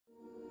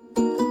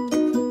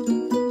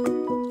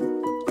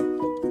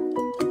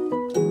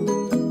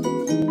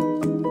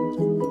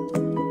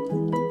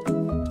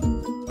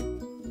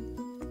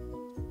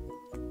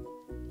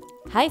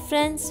Hi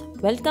friends,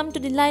 welcome to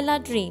Delaila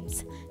Dreams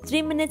 3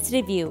 minutes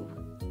review.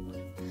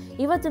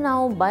 ಇವತ್ತು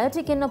ನಾವು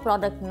biotic ಅನ್ನೋ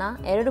ಪ್ರಾಡಕ್ಟ್ನ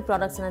 2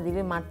 ಪ್ರಾಡಕ್ಟ್ಸ್ನ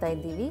ರಿವ್ಯೂ ಮಾಡ್ತಾ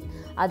ಇದ್ದೀವಿ.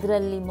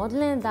 ಅದರಲ್ಲಿ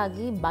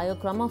ಮೊದಲನೇದಾಗಿ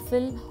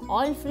chlorophyll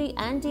oil free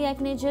anti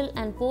ಆಕ್ನೆ gel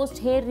and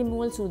post hair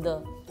removal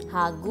ಸೂದರ್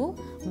ಹಾಗೂ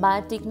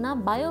ಬಯೋಟಿಕ್ನ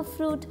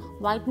ಬಯೋಫ್ರೂಟ್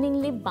ವೈಟ್ನಿಂಗ್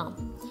ಲಿಪ್ ಬಾಮ್.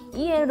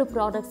 ಈ 2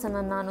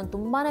 ಪ್ರಾಡಕ್ಟ್ಸನ್ನು ನಾನು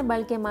ತುಂಬಾ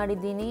ಬಳಕೆ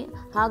ಮಾಡಿದ್ದೀನಿ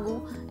ಹಾಗೂ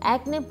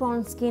ಆಕ್ನೆ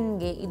ಪ್ರಾನ್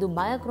ಸ್ಕಿನ್ಗೆ ಇದು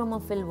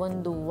ಕ್ಲೋರೋಫಿಲ್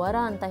ಒಂದು ವರ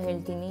ಅಂತ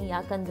ಹೇಳ್ತೀನಿ.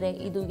 ಯಾಕಂದರೆ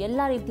ಇದು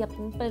ಎಲ್ಲ ರೀತಿಯ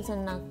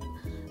ಪಿಂಪಲ್ಸನ್ನು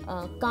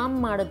ಕಾಮ್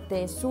ಮಾಡುತ್ತೆ,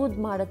 ಸೂದ್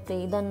ಮಾಡುತ್ತೆ,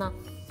 ಇದನ್ನು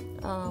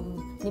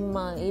ನಿಮ್ಮ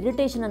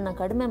ಇರಿಟೇಷನನ್ನು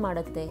ಕಡಿಮೆ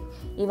ಮಾಡುತ್ತೆ.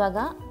 ಇವಾಗ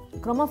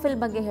ಕ್ಲೋರೋಫಿಲ್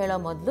ಬಗ್ಗೆ ಹೇಳೋ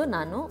ಮೊದಲು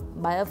ನಾನು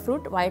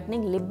ಬಯೋಫ್ರೂಟ್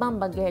ವೈಟ್ನಿಂಗ್ ಲಿಪ್ ಬಾಮ್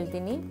ಬಗ್ಗೆ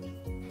ಹೇಳ್ತೀನಿ.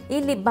 ಈ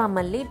ಲಿಪ್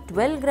ಬಾಮಲ್ಲಿ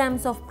 12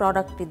 ಗ್ರಾಮ್ಸ್ ಆಫ್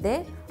ಪ್ರಾಡಕ್ಟ್ ಇದೆ,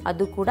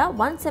 ಅದು ಕೂಡ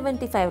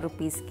 175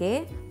 ರುಪೀಸ್ಗೆ.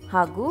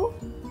 ಹಾಗೂ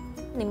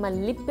ನಿಮ್ಮ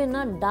ಲಿಪ್ಪಿನ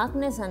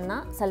ಡಾರ್ಕ್ನೆಸ್ಸನ್ನು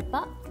ಸ್ವಲ್ಪ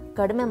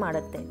ಕಡಿಮೆ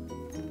ಮಾಡುತ್ತೆ.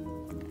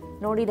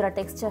 ನೋಡಿ ಇದರ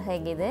ಟೆಕ್ಸ್ಚರ್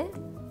ಹೇಗಿದೆ,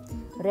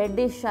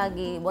 ರೆಡ್ಡಿಶ್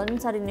ಆಗಿ ಒಂದು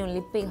ಸಾರಿ ನೀವು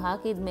ಲಿಪ್ಪಿಗೆ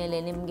ಹಾಕಿದ ಮೇಲೆ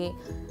ನಿಮಗೆ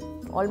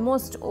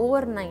ಆಲ್ಮೋಸ್ಟ್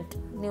ಓವರ್ ನೈಟ್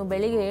ನೀವು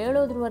ಬೆಳಿಗ್ಗೆ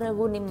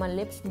ಏಳೋದ್ರವರೆಗೂ ನಿಮ್ಮ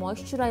ಲಿಪ್ಸ್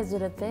ಮಾಯ್ಶ್ಚರೈಸ್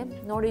ಇರುತ್ತೆ.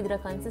 ನೋಡಿ ಇದರ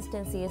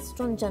ಕನ್ಸಿಸ್ಟೆನ್ಸಿ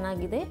ಎಷ್ಟೊಂದು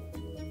ಚೆನ್ನಾಗಿದೆ.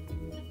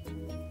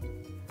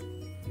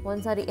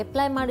 ಒಂದು ಸಾರಿ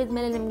ಅಪ್ಲೈ ಮಾಡಿದ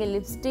ಮೇಲೆ ನಿಮಗೆ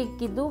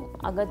ಲಿಪ್ಸ್ಟಿಕ್ ಇದು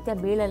ಅಗತ್ಯ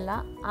ಬೀಳಲ್ಲ,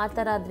 ಆ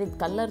ಥರ ಅದ್ರದ್ದು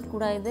ಕಲರ್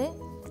ಕೂಡ ಇದೆ.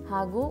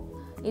 ಹಾಗೂ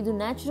ಇದು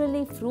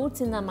ನ್ಯಾಚುರಲಿ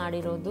ಫ್ರೂಟ್ಸಿಂದ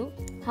ಮಾಡಿರೋದು,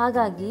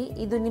 ಹಾಗಾಗಿ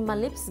ಇದು ನಿಮ್ಮ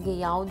ಲಿಪ್ಸ್ಗೆ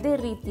ಯಾವುದೇ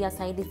ರೀತಿಯ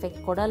ಸೈಡ್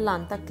ಇಫೆಕ್ಟ್ ಕೊಡಲ್ಲ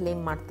ಅಂತ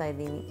ಕ್ಲೇಮ್ ಮಾಡ್ತಾ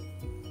ಇದ್ದೀನಿ.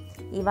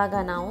 ಇವಾಗ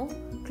ನಾವು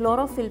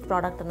ಕ್ಲೋರೋಫಿಲ್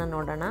ಪ್ರಾಡಕ್ಟನ್ನು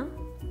ನೋಡೋಣ.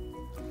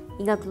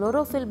 ಈಗ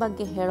ಕ್ಲೋರೋಫಿಲ್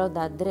ಬಗ್ಗೆ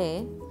ಹೇಳೋದಾದರೆ,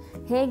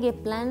 ಹೇಗೆ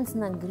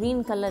ಪ್ಲ್ಯಾಂಟ್ಸ್ನ ಗ್ರೀನ್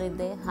ಕಲರ್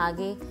ಇದೆ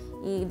ಹಾಗೆ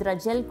ಇದರ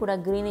ಜೆಲ್ ಕೂಡ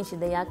ಗ್ರೀನಿಶ್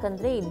ಇದೆ.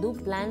 ಯಾಕಂದರೆ ಇದು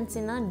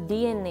ಪ್ಲ್ಯಾಂಟ್ಸಿನ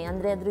DNA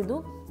ಅಂದರೆ ಅದರದ್ದು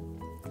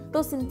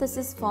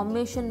ಫೋಟೋಸಿಂಥಸಿಸ್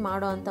ಫಾರ್ಮೇಷನ್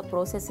ಮಾಡೋ ಅಂಥ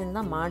ಪ್ರೋಸೆಸ್ಸಿಂದ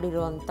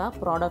ಮಾಡಿರೋವಂಥ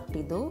ಪ್ರಾಡಕ್ಟ್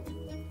ಇದು.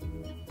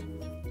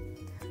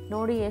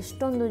 ನೋಡಿ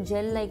ಎಷ್ಟೊಂದು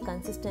ಜೆಲ್ ಲೈಕ್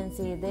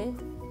ಕನ್ಸಿಸ್ಟೆನ್ಸಿ ಇದೆ.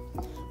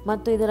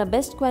 ಮತ್ತು ಇದರ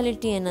ಬೆಸ್ಟ್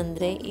ಕ್ವಾಲಿಟಿ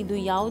ಏನಂದರೆ, ಇದು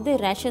ಯಾವುದೇ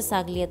ರ್ಯಾಷಸ್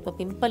ಆಗಲಿ ಅಥವಾ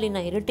ಪಿಂಪಲಿನ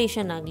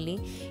ಇರಿಟೇಷನ್ ಆಗಲಿ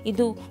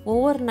ಇದು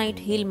ಓವರ್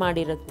ನೈಟ್ ಹೀಲ್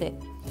ಮಾಡಿರುತ್ತೆ.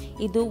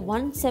 ಇದು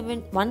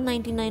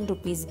 199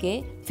 ರುಪೀಸ್ಗೆ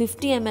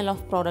 50 ml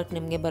ಆಫ್ ಪ್ರಾಡಕ್ಟ್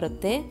ನಿಮಗೆ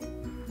ಬರುತ್ತೆ.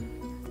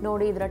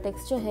 ನೋಡಿ ಇದರ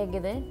ಟೆಕ್ಸ್ಚರ್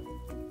ಹೇಗಿದೆ.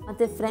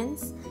 ಮತ್ತು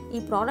ಫ್ರೆಂಡ್ಸ್, ಈ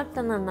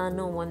ಪ್ರಾಡಕ್ಟನ್ನು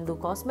ನಾನು ಒಂದು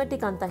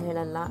ಕಾಸ್ಮೆಟಿಕ್ ಅಂತ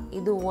ಹೇಳಲ್ಲ,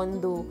 ಇದು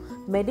ಒಂದು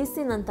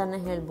ಮೆಡಿಸಿನ್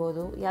ಅಂತಲೇ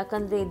ಹೇಳ್ಬೋದು.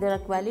 ಯಾಕಂದರೆ ಇದರ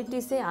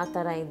ಕ್ವಾಲಿಟೀಸೇ ಆ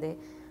ಥರ ಇದೆ.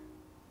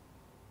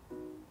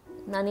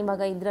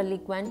 ನಾನಿವಾಗ ಇದರಲ್ಲಿ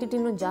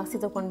ಕ್ವಾಂಟಿಟಿನೂ ಜಾಸ್ತಿ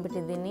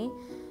ತೊಗೊಂಡ್ಬಿಟ್ಟಿದ್ದೀನಿ.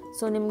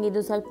 ಸೊ ನಿಮಗೆ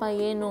ಇದು ಸ್ವಲ್ಪ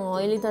ಏನು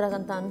ಆಯಿಲಿ ಥರ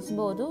ಅಂತ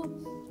ಅನಿಸ್ಬೋದು.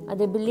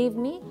 ಅದೇ ಬಿಲೀವ್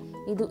ಮೀ,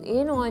 ಇದು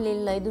ಏನು ಆಯಿಲ್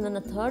ಇಲ್ಲ, ಇದು ನನ್ನ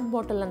 3rd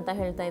ಬಾಟಲ್ ಅಂತ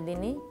ಹೇಳ್ತಾ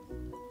ಇದ್ದೀನಿ.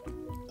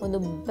 ಒಂದು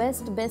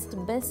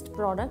ಬೆಸ್ಟ್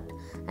ಪ್ರಾಡಕ್ಟ್.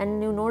 ಆ್ಯಂಡ್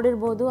ನೀವು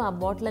ನೋಡಿರ್ಬೋದು ಆ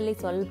ಬಾಟ್ಲಲ್ಲಿ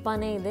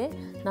ಸ್ವಲ್ಪನೇ ಇದೆ.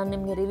 ನಾನು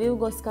ನಿಮಗೆ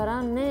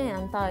ರಿವ್ಯೂಗೋಸ್ಕರನೇ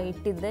ಅಂತ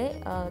ಇಟ್ಟಿದ್ದೆ,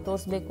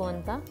 ತೋರಿಸ್ಬೇಕು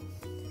ಅಂತ.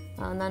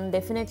 ನಾನು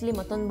ಡೆಫಿನೆಟ್ಲಿ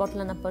ಮತ್ತೊಂದು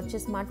ಬಾಟ್ಲನ್ನು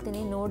ಪರ್ಚೇಸ್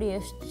ಮಾಡ್ತೀನಿ. ನೋಡಿ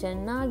ಎಷ್ಟು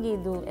ಚೆನ್ನಾಗಿ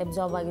ಇದು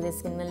ಅಬ್ಸಾರ್ಬ್ ಆಗಿದೆ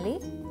ಸ್ಕಿನ್ನಲ್ಲಿ.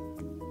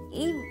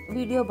 ಈ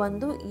ವಿಡಿಯೋ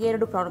ಬಂದು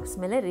 2 ಪ್ರಾಡಕ್ಟ್ಸ್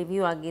ಮೇಲೆ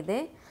ರಿವ್ಯೂ ಆಗಿದೆ.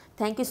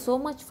 Thank you so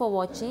much for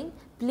watching.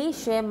 Please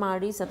share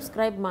ಮಾಡಿ,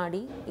 ಸಬ್ಸ್ಕ್ರೈಬ್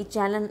ಮಾಡಿ, ಈ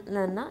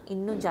ಚಾನಲನ್ನು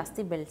ಇನ್ನೂ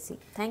ಜಾಸ್ತಿ ಬೆಳೆಸಿ.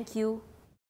 Thank you.